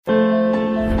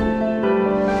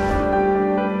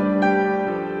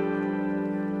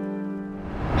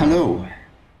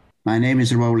My name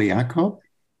is Rolly Jacob.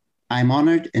 I'm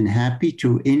honored and happy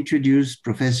to introduce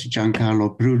Professor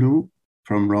Giancarlo Puddu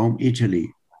from Rome,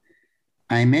 Italy.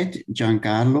 I met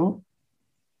Giancarlo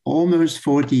almost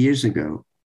 40 years ago,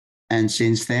 and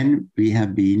since then we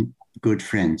have been good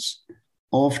friends,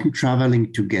 often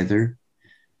traveling together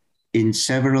in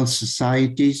several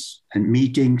societies and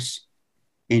meetings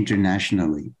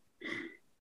internationally.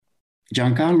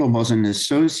 Giancarlo was an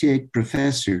associate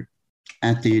professor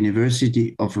at the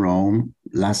University of Rome,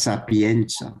 La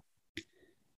Sapienza.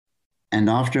 And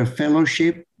after a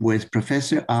fellowship with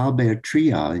Professor Albert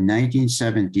Tria in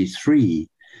 1973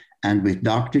 and with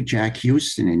Dr. Jack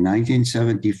Houston in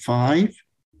 1975,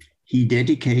 he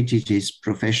dedicated his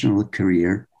professional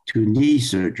career to knee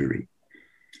surgery.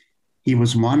 He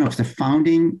was one of the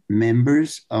founding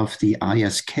members of the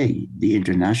ISK, the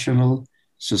International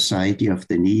Society of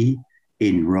the Knee,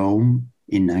 in Rome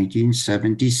in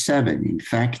 1977. In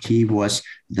fact, he was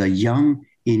the young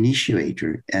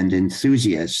initiator and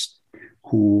enthusiast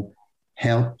who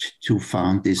helped to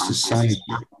found this society.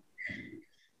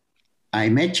 I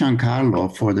met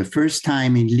Giancarlo for the first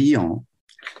time in Lyon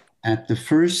at the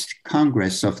first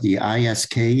Congress of the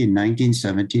ISK in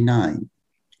 1979.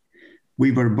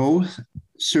 We were both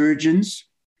surgeons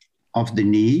of the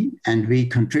knee, and we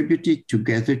contributed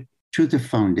together to the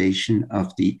foundation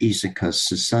of the ISAKA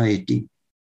Society.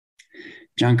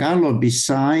 Giancarlo,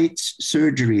 besides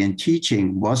surgery and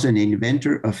teaching, was an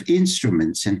inventor of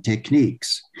instruments and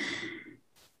techniques.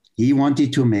 He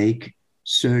wanted to make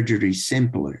surgery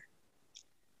simpler.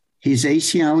 His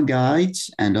ACL guides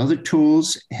and other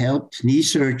tools helped knee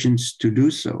surgeons to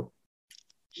do so.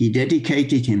 He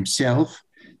dedicated himself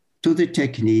to the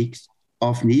techniques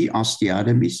of knee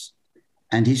osteotomies,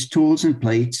 and his tools and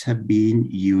plates have been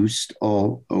used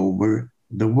all over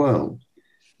the world.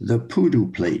 The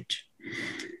Puddu plate.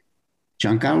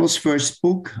 Giancarlo's first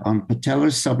book on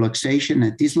patellar subluxation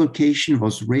at dislocation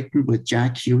was written with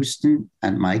Jack Houston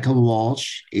and Michael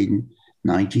Walsh in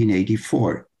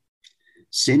 1984.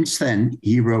 Since then,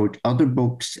 he wrote other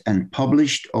books and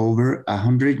published over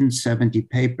 170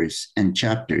 papers and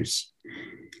chapters.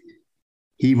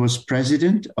 He was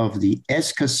president of the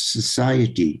ESCAS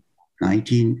Society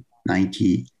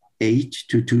 1998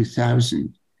 to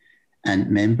 2000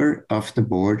 and member of the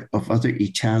board of other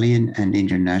Italian and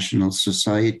international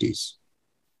societies.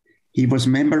 He was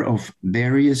member of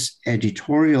various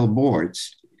editorial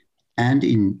boards, and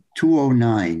in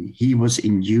 2009, he was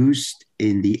induced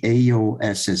in the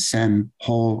AOSSM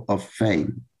Hall of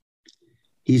Fame.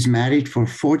 He's married for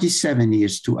 47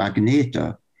 years to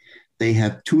Agneta. They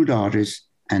have 2 daughters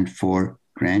and 4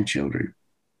 grandchildren.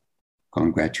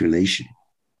 Congratulations.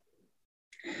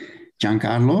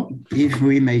 Giancarlo, if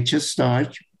we may just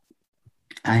start,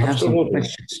 I have some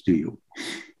questions to you.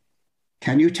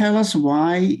 Can you tell us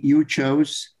why you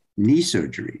chose knee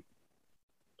surgery?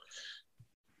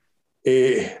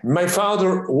 My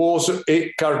father was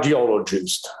a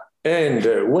cardiologist, and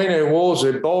when I was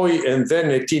a boy and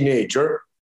then a teenager,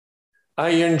 I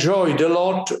enjoyed a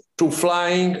lot to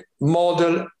flying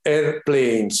model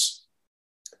airplanes.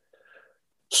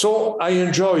 So I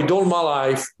enjoyed all my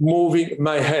life moving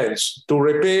my hands to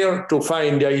repair, to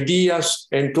find ideas,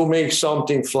 and to make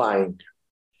something flying.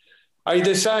 I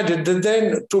decided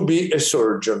then to be a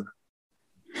surgeon.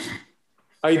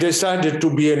 I decided to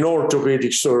be an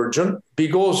orthopedic surgeon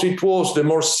because it was the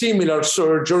more similar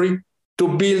surgery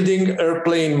to building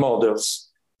airplane models.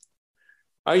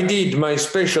 I did my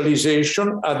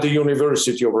specialization at the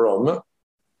University of Rome,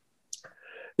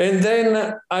 and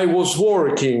then I was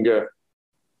working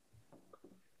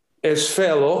as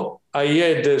fellow. I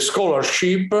had a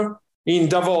scholarship in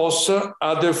Davos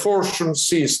at the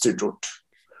Forschungs Institute,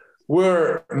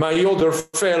 where my other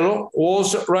fellow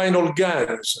was Reinhold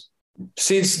Gans,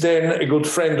 since then a good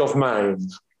friend of mine.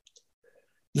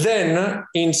 Then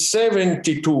in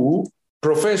 1972,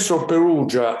 Professor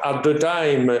Perugia, at the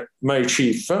time my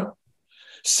chief,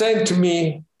 sent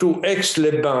me to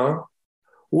Aix-les-Bains,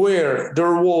 where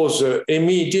there was a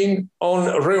meeting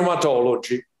on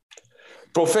rheumatology.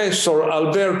 Professor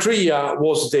Albert Tria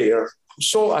was there,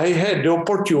 so I had the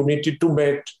opportunity to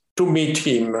meet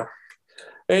him.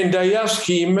 And I asked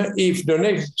him if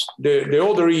the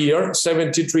other year,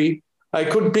 1973, I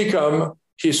could become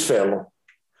his fellow.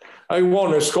 I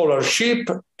won a scholarship,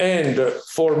 and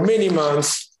for many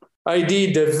months, I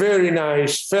did a very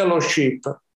nice fellowship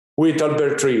with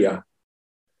Albert Tria.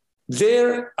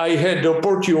 There, I had the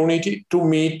opportunity to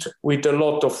meet with a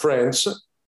lot of friends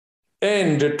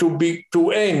and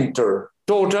to enter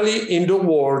totally in the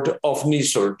world of knee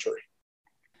surgery.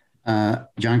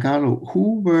 Giancarlo,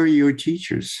 who were your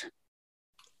teachers?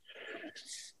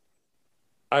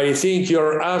 I think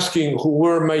you're asking who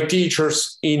were my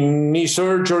teachers in knee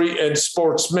surgery and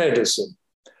sports medicine.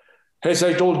 As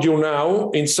I told you now,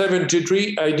 in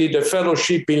 73, I did a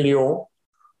fellowship in Lyon,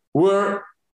 where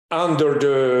under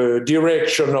the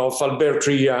direction of Albert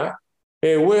Tria,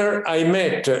 where I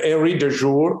met Henri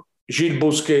Dejour, Gilles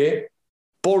Bousquet,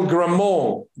 Paul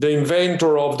Grammont, the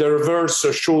inventor of the reverse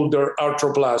shoulder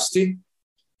arthroplasty,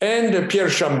 and Pierre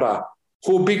Chambat,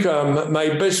 who became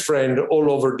my best friend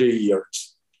all over the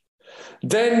years.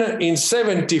 Then in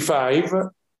 75,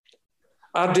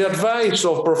 at the advice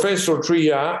of Professor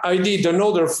Tria, I did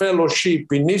another fellowship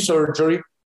in knee surgery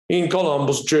in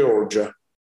Columbus, Georgia.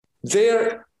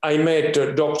 There I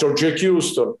met Dr. Jack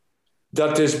Houston,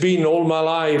 that has been all my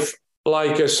life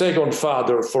like a second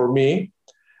father for me.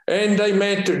 And I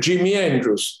met Jimmy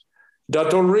Andrews,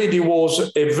 that already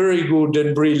was a very good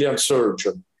and brilliant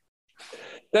surgeon.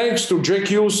 Thanks to Jack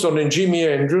Houston and Jimmy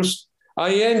Andrews,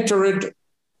 I entered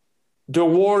the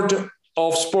world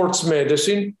of sports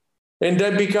medicine, and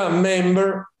I became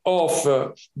member of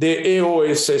the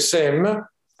AOSSM,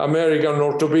 American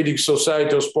Orthopaedic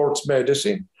Society of Sports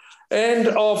Medicine, and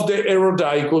of the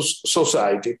Aerodicus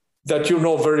Society, that you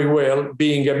know very well,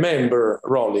 being a member,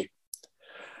 Rolly.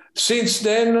 Since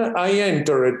then, I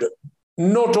entered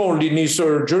not only knee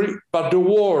surgery, but the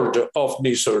world of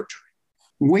knee surgery.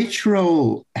 Which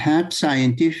role have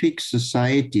scientific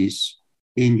societies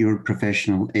in your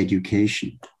professional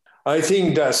education? I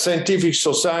think that scientific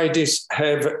societies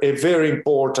have a very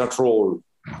important role,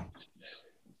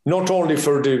 not only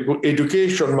for the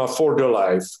education, but for the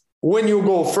life. When you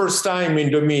go first time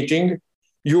in the meeting,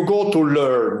 you go to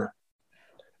learn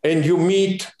and you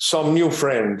meet some new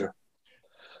friend.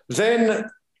 Then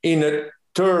in a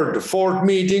third, fourth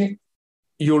meeting,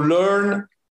 you learn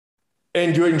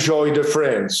and you enjoy the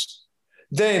friends.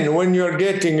 Then when you're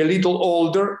getting a little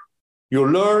older, you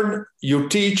learn, you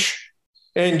teach,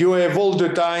 and you have all the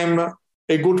time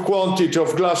a good quantity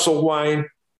of glass of wine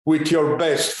with your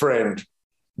best friend.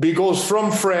 Because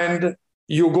from friend,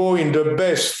 you go in the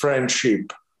best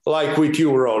friendship, like with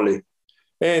you, Rolly.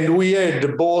 And we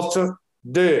had both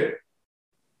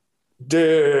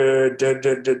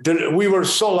we were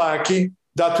so lucky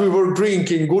that we were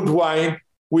drinking good wine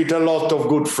with a lot of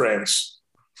good friends.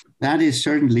 That is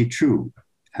certainly true.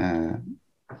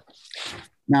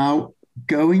 Now,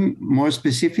 going more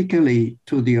specifically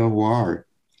to the OR,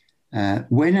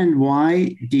 when and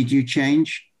why did you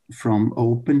change from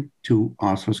open to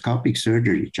arthroscopic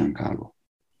surgery, Giancarlo?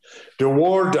 The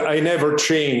word I never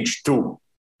changed to.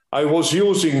 I was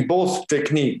using both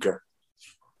technique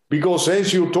because,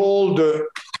 as you told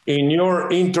in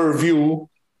your interview,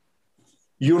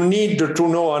 you need to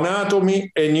know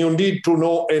anatomy and you need to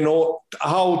know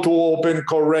how to open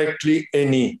correctly a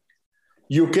knee.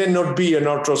 You cannot be an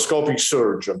arthroscopic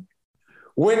surgeon.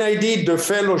 When I did the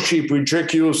fellowship with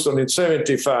Jack Houston in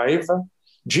 75,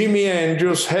 Jimmy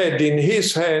Andrews had in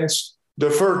his hands the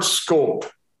first scope,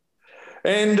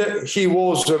 and he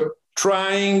was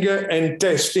trying and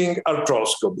testing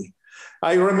arthroscopy.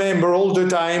 I remember all the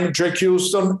time Jack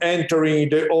Houston entering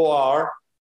the OR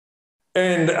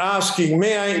and asking,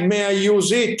 may I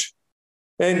use it?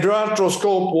 And the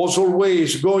arthroscope was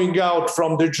always going out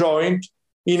from the joint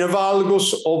in a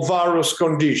valgus or varus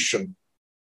condition.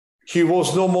 He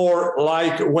was no more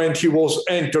like when he was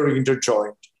entering the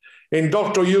joint. And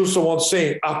Dr. Houston was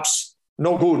saying, ups,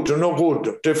 no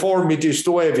good, deformity is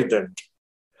too evident.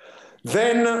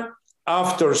 Then,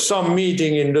 after some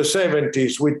meeting in the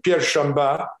 70s with Pierre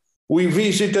Chambat, we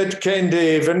visited Ken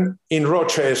Haven in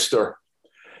Rochester.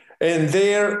 And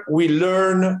there we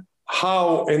learned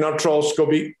how an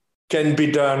arthroscopy can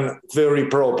be done very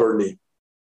properly.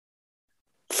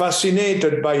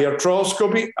 Fascinated by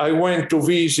arthroscopy, I went to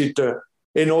visit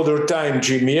another time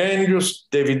Jimmy Andrews,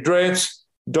 David Dretz,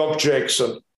 Doc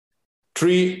Jackson,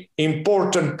 three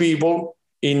important people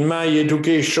in my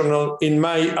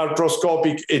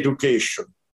arthroscopic education.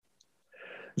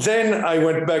 Then I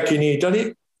went back in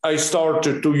Italy. I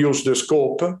started to use the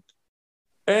scope,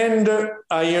 and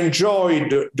I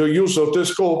enjoyed the use of the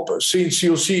scope since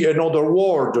you see another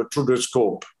world through the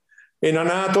scope, an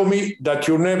anatomy that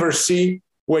you never see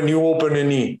when you open a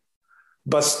knee.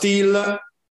 But still,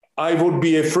 I would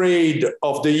be afraid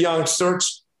of the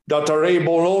youngsters that are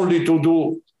able only to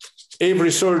do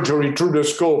every surgery through the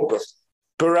scope,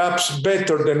 perhaps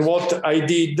better than what I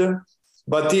did,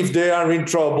 but if they are in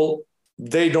trouble,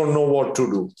 they don't know what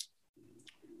to do.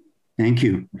 Thank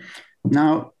you.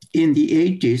 Now, in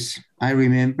the 80s, I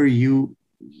remember you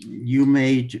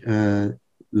made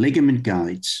ligament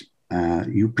guides.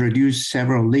 You produced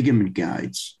several ligament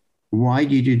guides. Why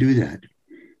did you do that?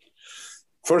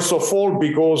 First of all,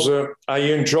 because I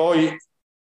enjoy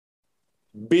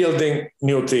building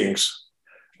new things.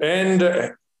 And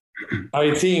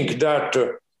I think that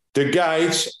the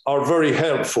guides are very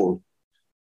helpful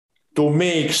to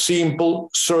make simple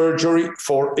surgery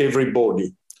for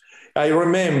everybody. I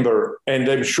remember, and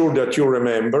I'm sure that you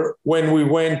remember, when we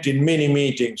went in many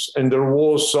meetings and there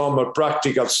was some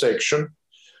practical section,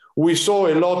 we saw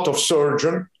a lot of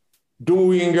surgeons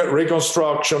doing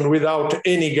reconstruction without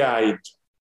any guide.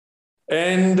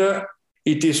 And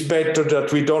it is better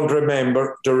that we don't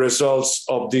remember the results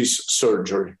of this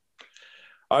surgery.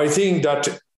 I think that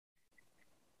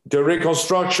the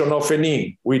reconstruction of a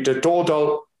knee with a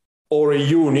total or a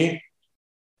uni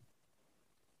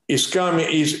is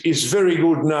very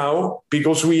good now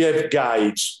because we have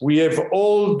guides. We have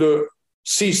all the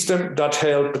system that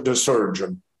help the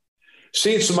surgeon.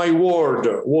 Since my ward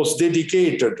was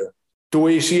dedicated to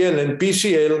ACL and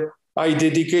PCL, I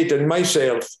dedicated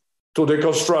myself to the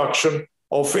construction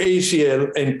of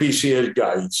ACL and PCL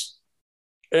guides.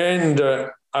 And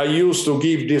I used to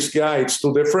give these guides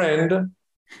to the friend,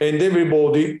 and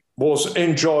everybody was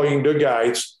enjoying the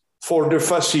guides for the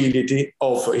facility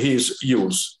of his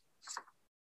use.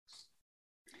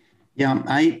 Yeah,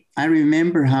 I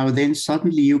remember how then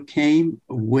suddenly you came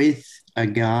with a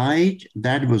guide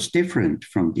that was different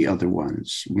from the other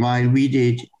ones. While we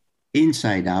did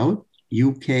inside out,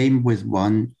 you came with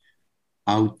one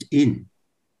out in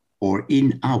or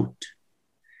in out.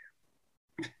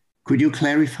 Could you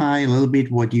clarify a little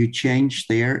bit what you changed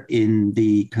there in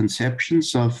the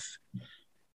conceptions of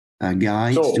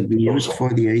guides to be used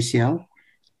for the ACL?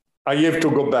 I have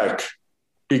to go back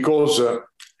because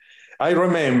I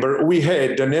remember we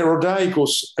had an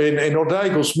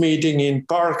orthopaedic meeting in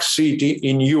Park City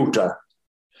in Utah.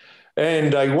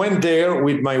 And I went there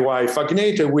with my wife,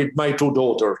 Agnete, with my two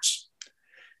daughters.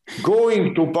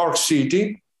 Going to Park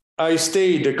City, I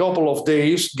stayed a couple of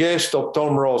days, guest of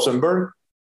Tom Rosenberg,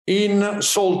 in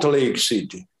Salt Lake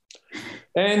City.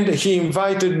 And he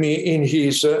invited me in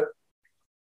his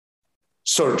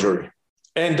surgery.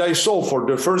 And I saw for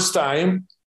the first time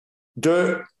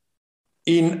the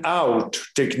in-out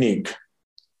technique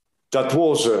that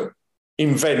was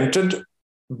invented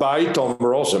by Tom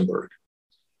Rosenberg.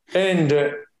 And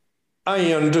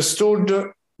I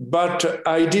understood, but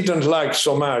I didn't like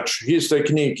so much his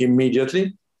technique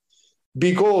immediately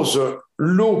because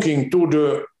looking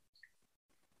to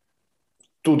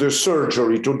the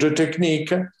surgery, to the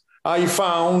technique, I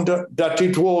found that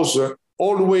it was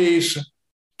always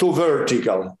too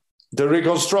vertical. The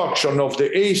reconstruction of the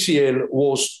ACL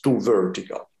was too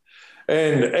vertical.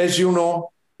 And as you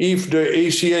know, if the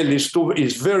ACL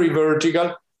is very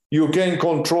vertical, you can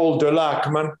control the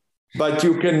Lachman, but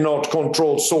you cannot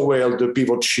control so well the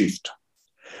pivot shift.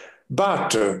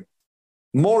 But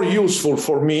more useful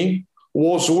for me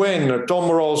was when Tom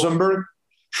Rosenberg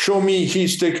showed me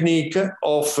his technique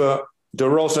of the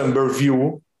Rosenberg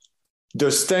view, the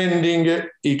standing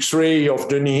X-ray of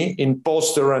the knee in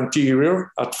posterior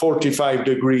anterior at 45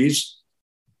 degrees,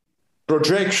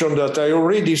 projection that I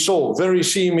already saw very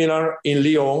similar in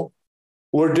Lyon,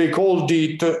 where they called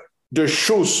it the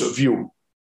Schuss view,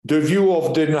 the view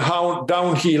of the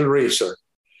downhill racer.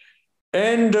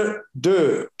 And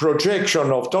the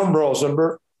projection of Tom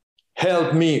Rosenberg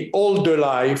helped me all the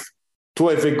life to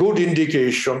have a good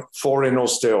indication for an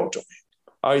osteotomy.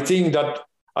 I think that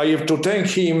I have to thank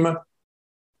him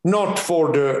not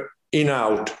for the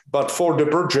in-out, but for the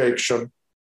projection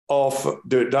of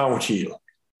the downhill.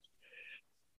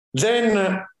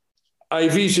 Then I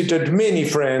visited many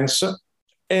friends,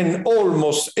 and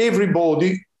almost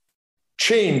everybody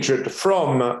changed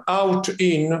from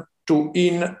out-in to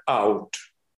in-out.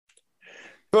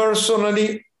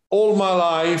 Personally, all my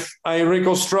life, I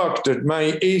reconstructed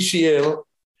my ACL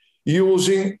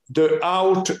using the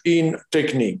out-in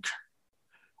technique.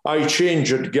 I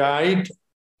changed guide.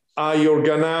 I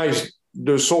organized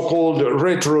the so-called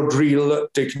retro drill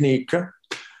technique.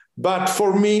 But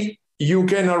for me, you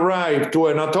can arrive to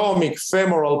an anatomic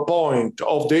femoral point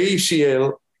of the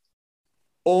ACL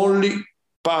only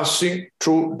passing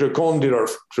through the condylar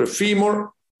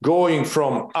femur, going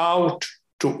from out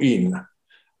to in.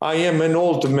 I am an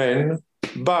old man,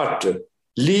 but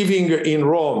living in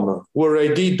Rome, where I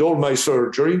did all my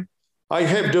surgery, I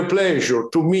have the pleasure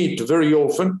to meet very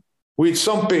often with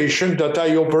some patient that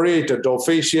I operated of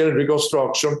ACL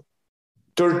reconstruction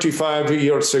 35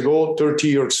 years ago, 30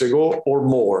 years ago, or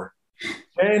more.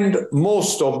 And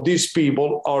most of these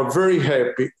people are very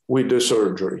happy with the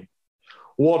surgery.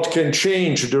 What can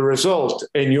change the result,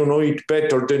 and you know it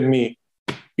better than me,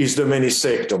 is the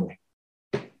meniscectomy.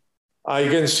 I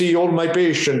can see all my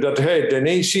patients that had an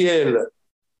ACL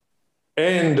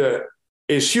and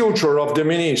a suture of the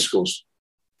meniscus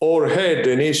or had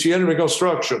an ACL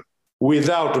reconstruction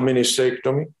without a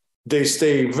meniscectomy, they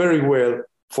stay very well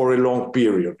for a long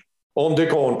period. On the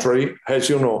contrary, as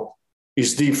you know,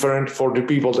 it's different for the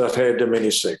people that had the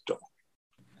meniscectomy.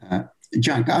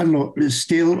 Giancarlo,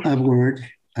 still a word.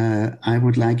 I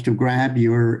would like to grab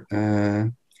your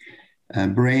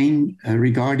brain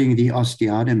regarding the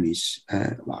osteotomies.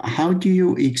 How do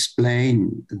you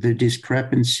explain the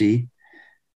discrepancy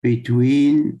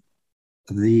between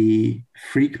the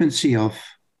frequency of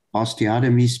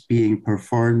osteotomies being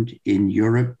performed in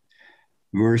Europe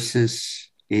versus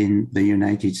in the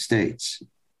United States?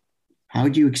 How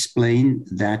do you explain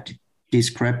that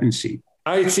discrepancy?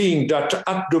 I think that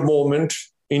at the moment,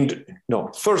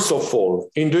 first of all,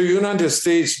 in the United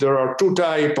States, there are two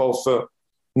types of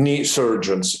knee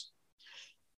surgeons.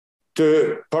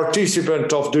 The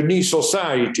participant of the knee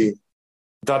society,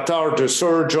 that are the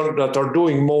surgeons that are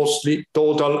doing mostly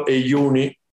total a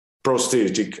uni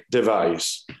prosthetic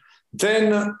device.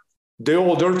 Then the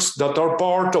others that are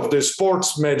part of the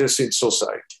sports medicine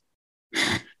society.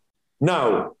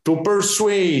 Now, to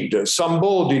persuade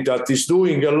somebody that is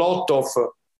doing a lot of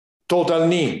total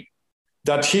knee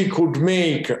that he could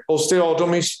make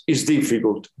osteotomies is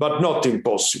difficult, but not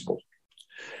impossible.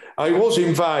 I was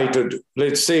invited,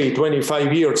 let's say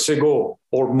 25 years ago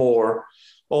or more,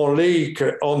 on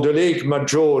the Lake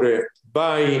Maggiore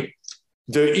by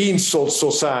the Insel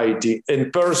Society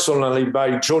and personally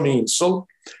by John Insel,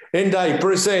 and I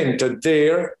presented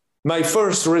there my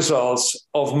first results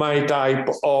of my type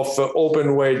of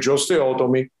open wedge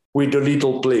osteotomy with a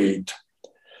little plate.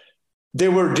 They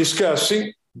were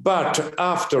discussing, but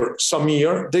after some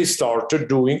year, they started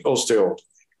doing osteotomy.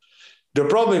 The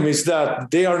problem is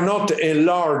that they are not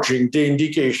enlarging the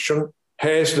indication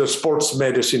as the sports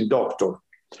medicine doctor,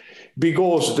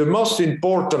 because the most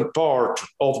important part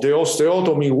of the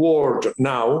osteotomy world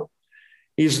now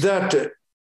is that,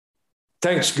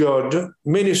 thanks God,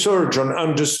 many surgeons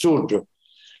understood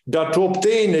that to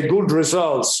obtain a good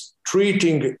results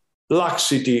treating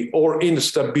laxity or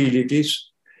instabilities,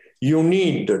 you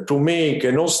need to make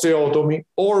an osteotomy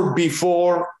or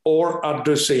before or at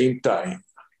the same time.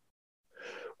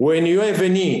 When you have a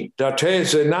knee that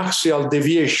has an axial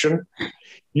deviation,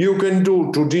 you can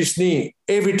do to this knee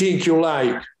everything you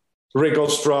like,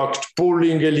 reconstruct,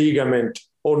 pulling a ligament,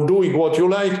 or doing what you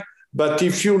like, but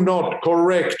if you not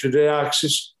correct the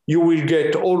axis, you will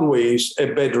get always a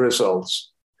bad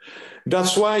results.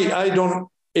 That's why I don't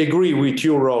agree with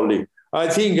you, Rolly. I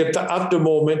think that at the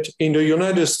moment in the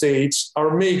United States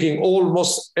are making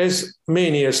almost as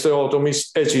many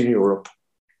osteotomies as in Europe.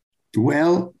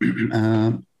 Well,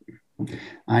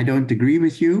 I don't agree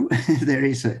with you.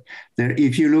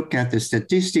 If you look at the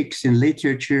statistics in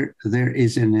literature, there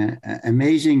is an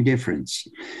amazing difference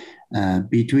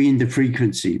between the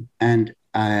frequency. And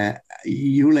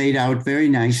you laid out very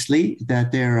nicely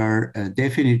that there are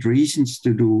definite reasons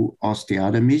to do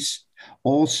osteotomies,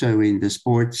 also in the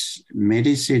sports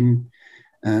medicine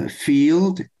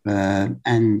field,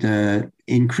 and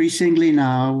increasingly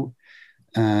now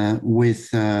with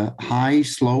high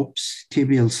slopes,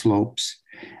 tibial slopes,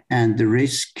 and the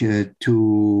risk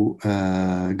to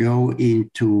go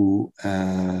into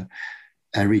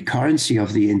a recurrency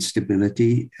of the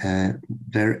instability,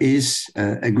 there is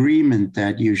agreement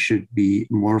that you should be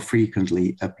more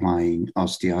frequently applying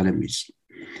osteotomies.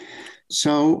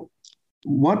 So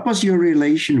what was your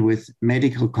relation with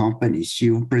medical companies?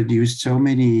 You've produced so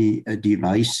many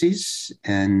devices,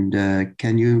 and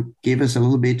can you give us a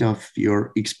little bit of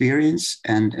your experience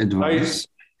and advice?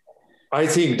 I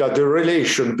think that the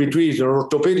relation between the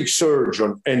orthopedic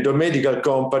surgeon and the medical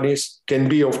companies can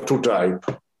be of two types.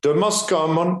 The most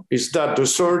common is that the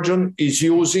surgeon is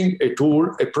using a tool,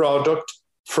 a product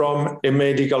from a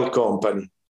medical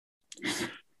company.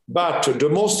 But the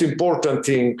most important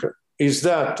thing is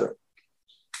that,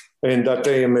 and that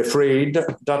I am afraid,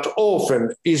 that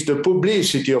often is the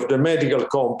publicity of the medical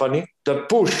company that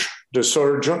push the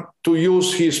surgeon to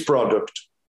use his product.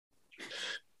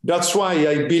 That's why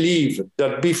I believe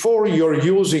that before you're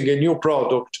using a new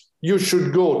product, you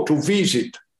should go to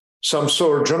visit some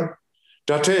surgeon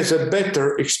that has a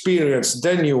better experience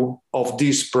than you of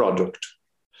this product,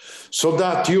 so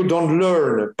that you don't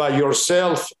learn by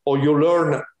yourself or you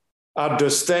learn at the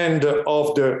stand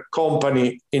of the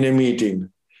company in a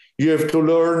meeting. You have to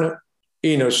learn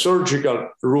in a surgical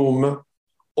room,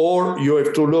 or you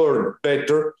have to learn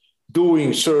better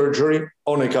doing surgery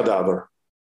on a cadaver.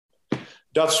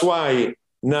 That's why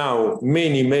now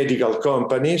many medical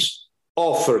companies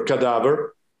offer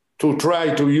cadaver to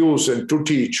try to use and to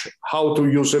teach how to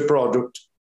use a product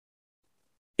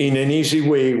in an easy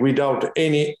way without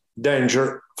any danger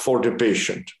for the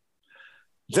patient.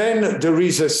 Then there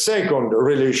is a second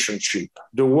relationship,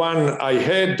 the one I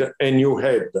had and you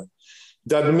had.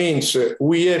 That means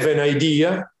we have an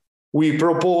idea, we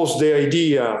propose the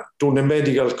idea to the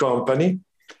medical company,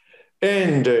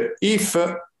 and if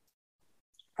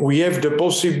we have the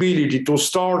possibility to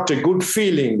start a good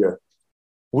feeling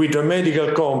with a medical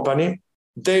company,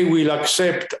 they will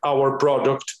accept our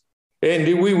product and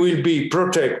we will be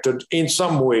protected in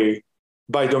some way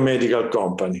by the medical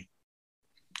company.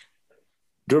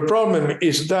 The problem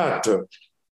is that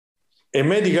a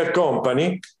medical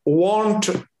company wants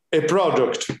a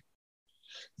product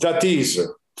that is,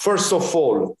 first of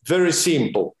all, very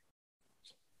simple,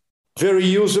 very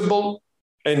usable,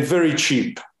 and very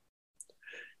cheap.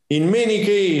 In many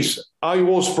cases, I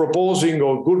was proposing,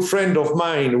 or a good friend of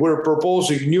mine were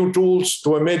proposing new tools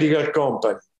to a medical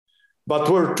company, but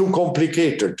were too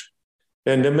complicated.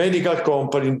 And the medical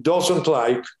company doesn't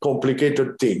like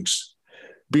complicated things.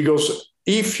 Because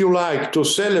if you like to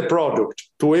sell a product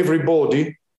to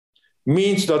everybody,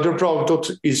 means that the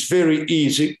product is very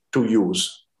easy to use.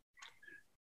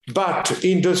 But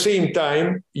in the same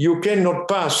time, you cannot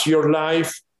pass your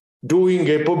life doing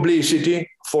a publicity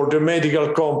for the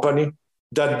medical company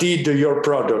that did your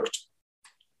product.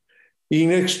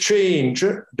 In exchange,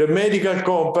 the medical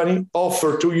company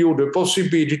offers to you the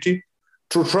possibility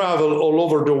to travel all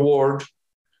over the world,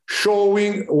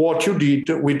 showing what you did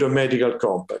with the medical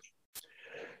company.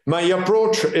 My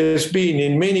approach has been,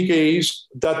 in many cases,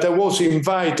 that I was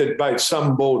invited by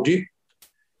somebody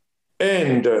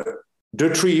and the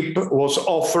trip was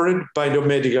offered by the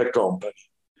medical company.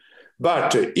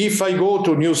 But if I go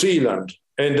to New Zealand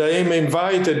and I am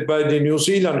invited by the New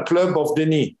Zealand Club of the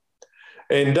Knee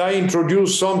and I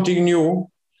introduce something new,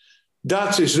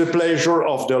 that is the pleasure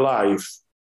of the life,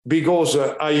 because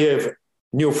I have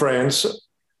new friends.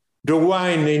 The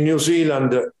wine in New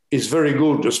Zealand is very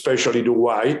good, especially the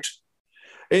white.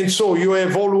 And so you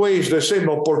have always the same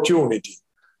opportunity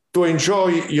to enjoy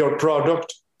your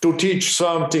product, to teach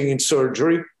something in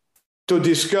surgery, to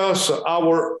discuss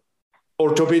our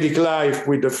orthopedic life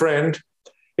with a friend,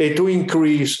 and to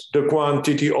increase the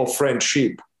quantity of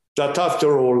friendship that,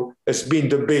 after all, has been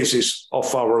the basis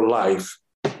of our life.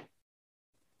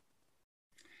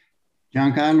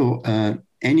 Giancarlo,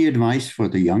 any advice for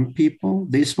the young people?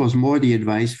 This was more the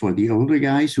advice for the older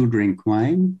guys who drink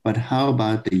wine, but how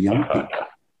about the young people?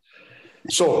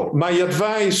 So my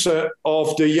advice to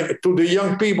the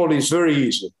young people is very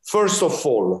easy. First of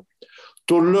all,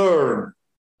 to learn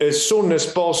as soon as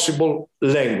possible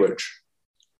language.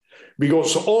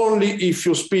 Because only if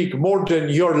you speak more than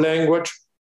your language,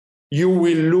 you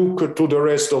will look to the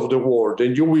rest of the world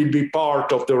and you will be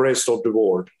part of the rest of the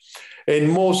world.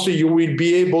 And mostly you will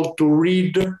be able to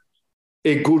read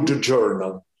a good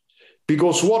journal.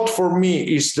 Because what for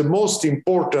me is the most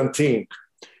important thing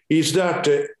is that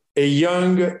a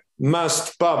young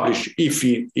must publish, if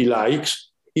he likes,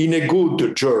 in a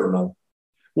good journal.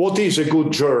 What is a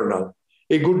good journal?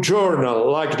 A good journal,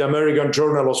 like the American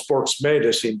Journal of Sports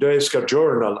Medicine, the ESCA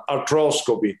Journal,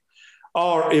 Arthroscopy,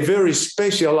 are a very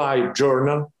specialized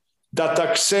journal that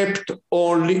accept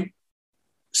only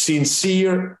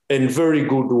sincere and very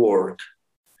good work.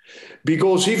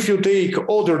 Because if you take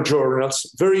other journals,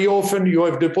 very often you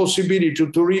have the possibility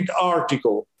to read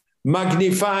articles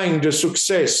magnifying the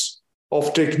success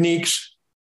of techniques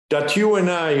that you and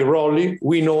I, Rolly,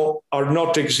 we know are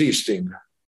not existing.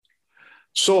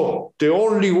 So the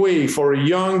only way for a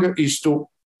young is to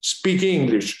speak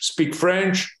English, speak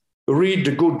French, read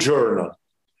a good journal.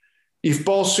 If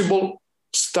possible,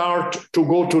 start to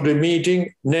go to the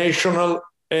meeting, national,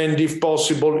 and if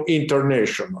possible,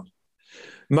 international.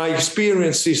 My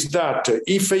experience is that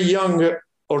if a young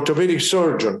orthopedic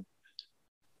surgeon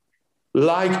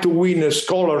like to win a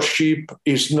scholarship,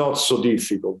 is not so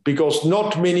difficult because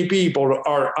not many people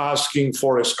are asking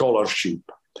for a scholarship.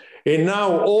 And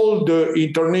now all the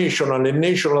international and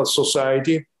national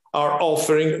society are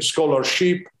offering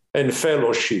scholarship and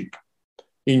fellowship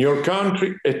in your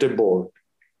country at abroad.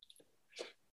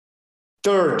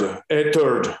 Third,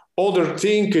 other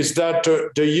thing is that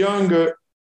the young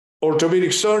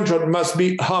orthopedic surgeon must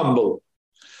be humble,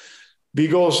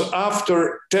 because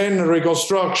after 10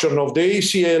 reconstruction of the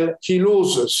ACL, he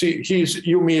loses his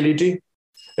humility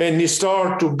and he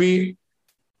starts to be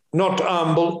not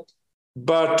humble,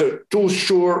 but too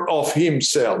sure of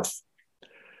himself.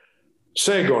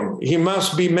 Second, he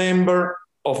must be member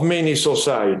of many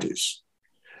societies,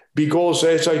 because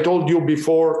as I told you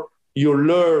before, you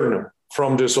learn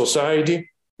from the society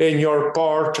and you're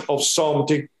part of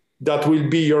something that will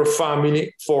be your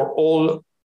family for all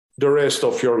the rest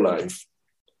of your life.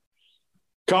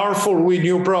 Careful with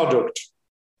new product.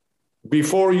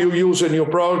 Before you use a new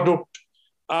product,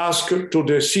 ask to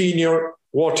the senior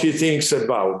what he thinks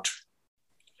about.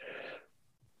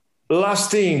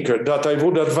 Last thing that I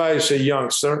would advise a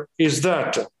youngster is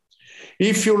that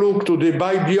if you look to the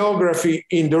bibliography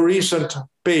in the recent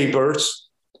papers,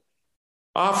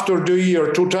 after the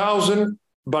year 2000,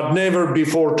 but never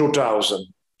before 2000.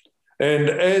 And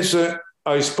as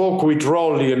I spoke with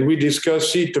Rolly and we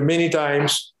discussed it many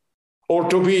times,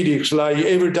 orthopedics, like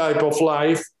every type of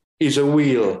life, is a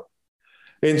wheel.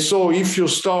 And so if you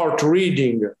start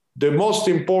reading the most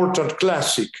important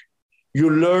classic, you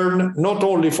learn not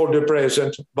only for the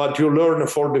present, but you learn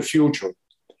for the future.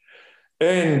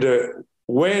 And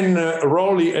when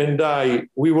Rolly and I,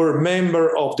 we were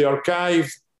member of the archive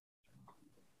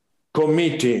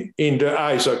committee in the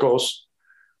ISACOS,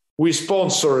 we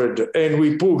sponsored and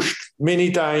we pushed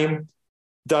many times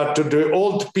that the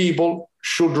old people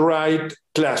should write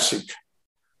classic.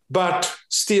 But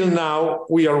still now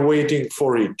we are waiting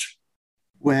for it.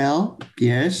 Well,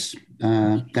 yes,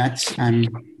 that's,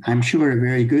 I'm sure, a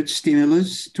very good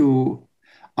stimulus to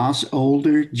us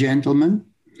older gentlemen.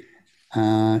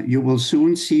 You will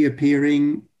soon see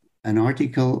appearing an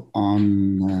article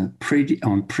on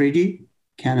Priddy,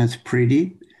 Kenneth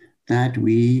Priddy, that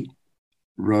we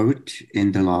wrote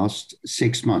in the last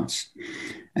 6 months.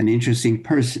 An interesting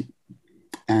person.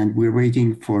 And we're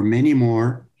waiting for many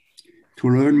more to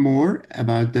learn more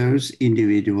about those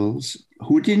individuals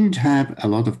who didn't have a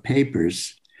lot of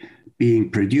papers being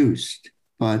produced,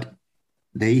 but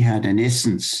they had an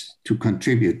essence to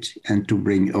contribute and to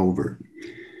bring over.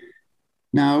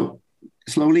 Now,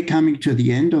 slowly coming to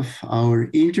the end of our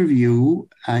interview,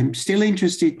 I'm still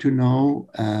interested to know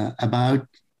about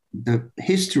the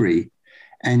history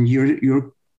and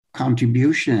your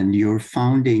contribution, your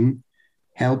founding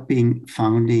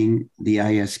the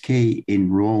ISK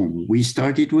in Rome. We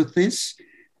started with this,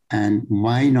 and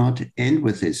why not end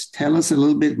with this? Tell us a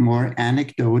little bit more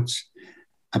anecdotes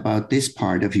about this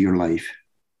part of your life.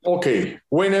 Okay,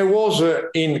 when I was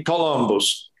in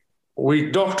Columbus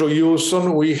with Dr.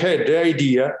 Houston, we had the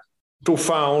idea to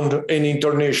found an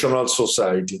international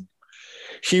society.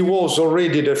 He was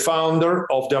already the founder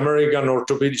of the American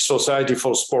Orthopaedic Society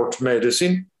for Sport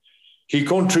Medicine. He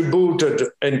contributed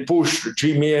and pushed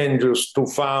Jimmy Andrews to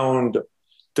found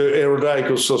the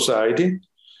Aerodicus Society.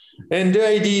 And the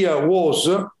idea was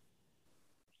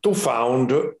to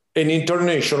found an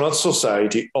international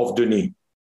society of the knee.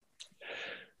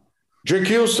 Jack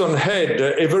Houston had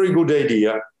a very good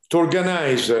idea to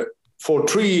organize for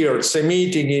 3 years a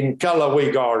meeting in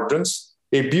Callaway Gardens,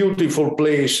 a beautiful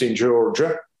place in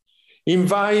Georgia,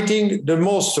 inviting the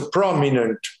most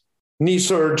prominent knee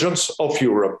surgeons of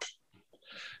Europe.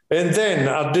 And then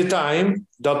at the time,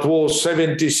 that was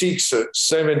 76,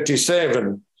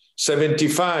 77,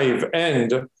 75,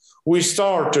 and we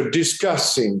started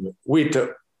discussing with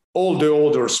all the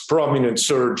others prominent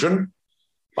surgeons.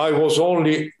 I was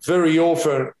only very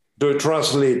often the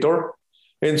translator.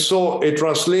 And so a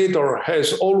translator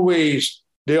has always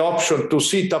the option to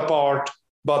sit apart,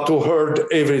 but to hear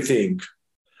everything.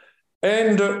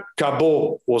 And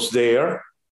Cabot was there.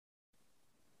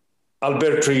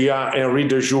 Albert Triat and Henri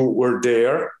Dejoux were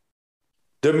there.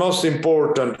 The most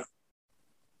important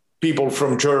people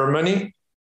from Germany,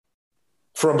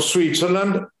 from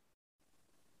Switzerland,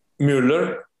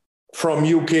 Müller, from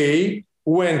UK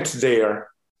went there.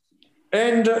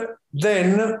 And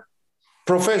then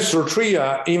Professor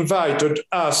Triat invited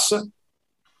us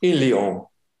in Lyon.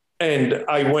 And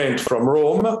I went from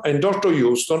Rome, and Dr.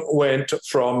 Houston went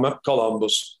from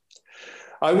Columbus.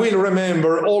 I will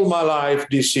remember all my life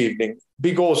this evening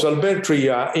because Albert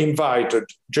Triat invited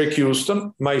Jack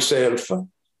Houston, myself,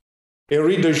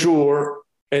 Henri Dejoux,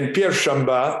 and Pierre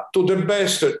Chambat to the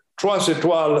best Trois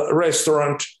Étoiles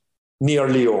restaurant near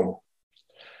Lyon.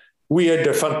 We had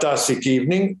a fantastic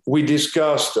evening. We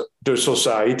discussed the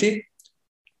society,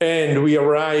 and we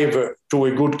arrived to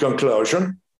a good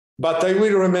conclusion. But I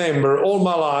will remember all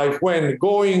my life when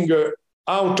going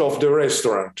out of the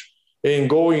restaurant and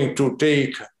going to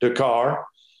take the car,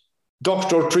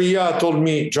 Dr. Triat told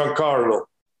me, Giancarlo,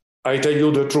 I tell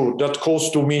you the truth, that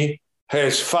cost to me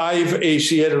has 5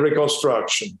 ACL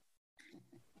reconstruction.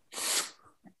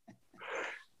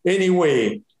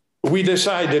 Anyway, we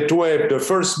decided to have the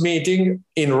first meeting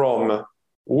in Rome,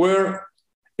 where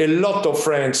a lot of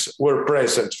friends were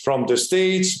present from the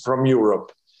States, from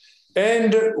Europe.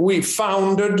 And we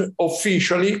founded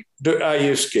officially the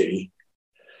ISK.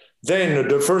 Then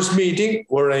the first meeting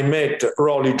where I met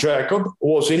Rolly Jacob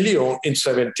was in Lyon in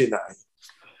 79.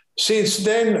 Since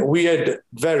then, we had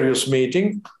various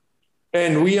meetings.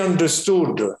 and we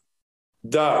understood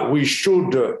that we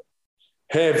should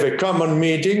have a common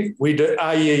meeting with the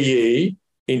IAA,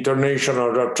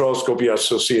 International Arthroscopy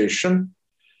Association,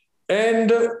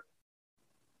 and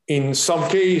in some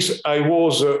case, I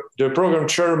was the program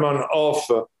chairman of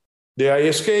the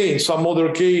ISK, in some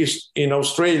other case in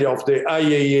Australia of the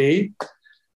IAA.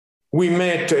 We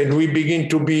met and we begin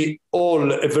to be all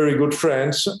very good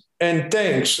friends. And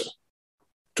thanks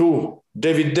to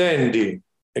David Dandy,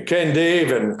 Ken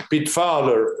Deven, Pete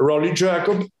Fowler, Rolly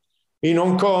Jacob, in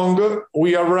Hong Kong,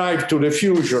 we arrived to the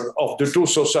fusion of the two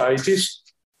societies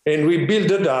and we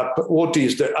built up what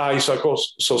is the ISACOS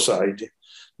Society,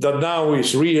 that now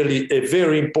is really a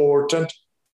very important,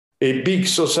 a big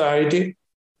society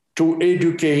to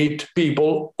educate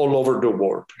people all over the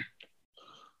world.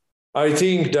 I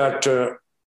think that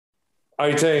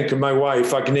I thank my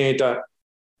wife, Agneta,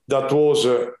 that was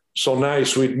so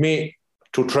nice with me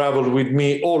to travel with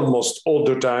me almost all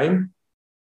the time.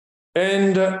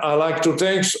 And I like to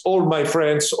thank all my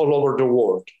friends all over the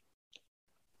world.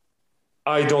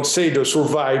 I don't say the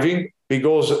surviving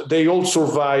because they all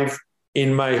survive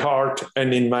in my heart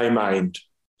and in my mind.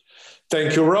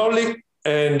 Thank you, Rolly,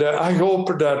 and I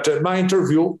hope that my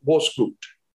interview was good.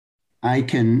 I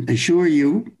can assure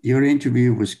you your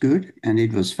interview was good, and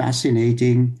it was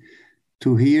fascinating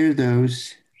to hear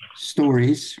those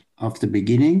stories of the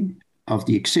beginning of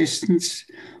the existence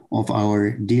of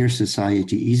our dear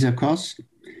society, ISACOS.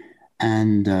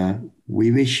 And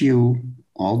we wish you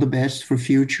all the best for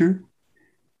future.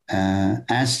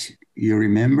 As you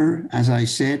remember, as I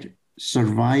said,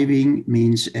 surviving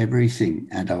means everything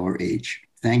at our age.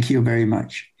 Thank you very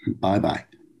much. Bye-bye.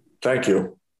 Thank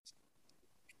you.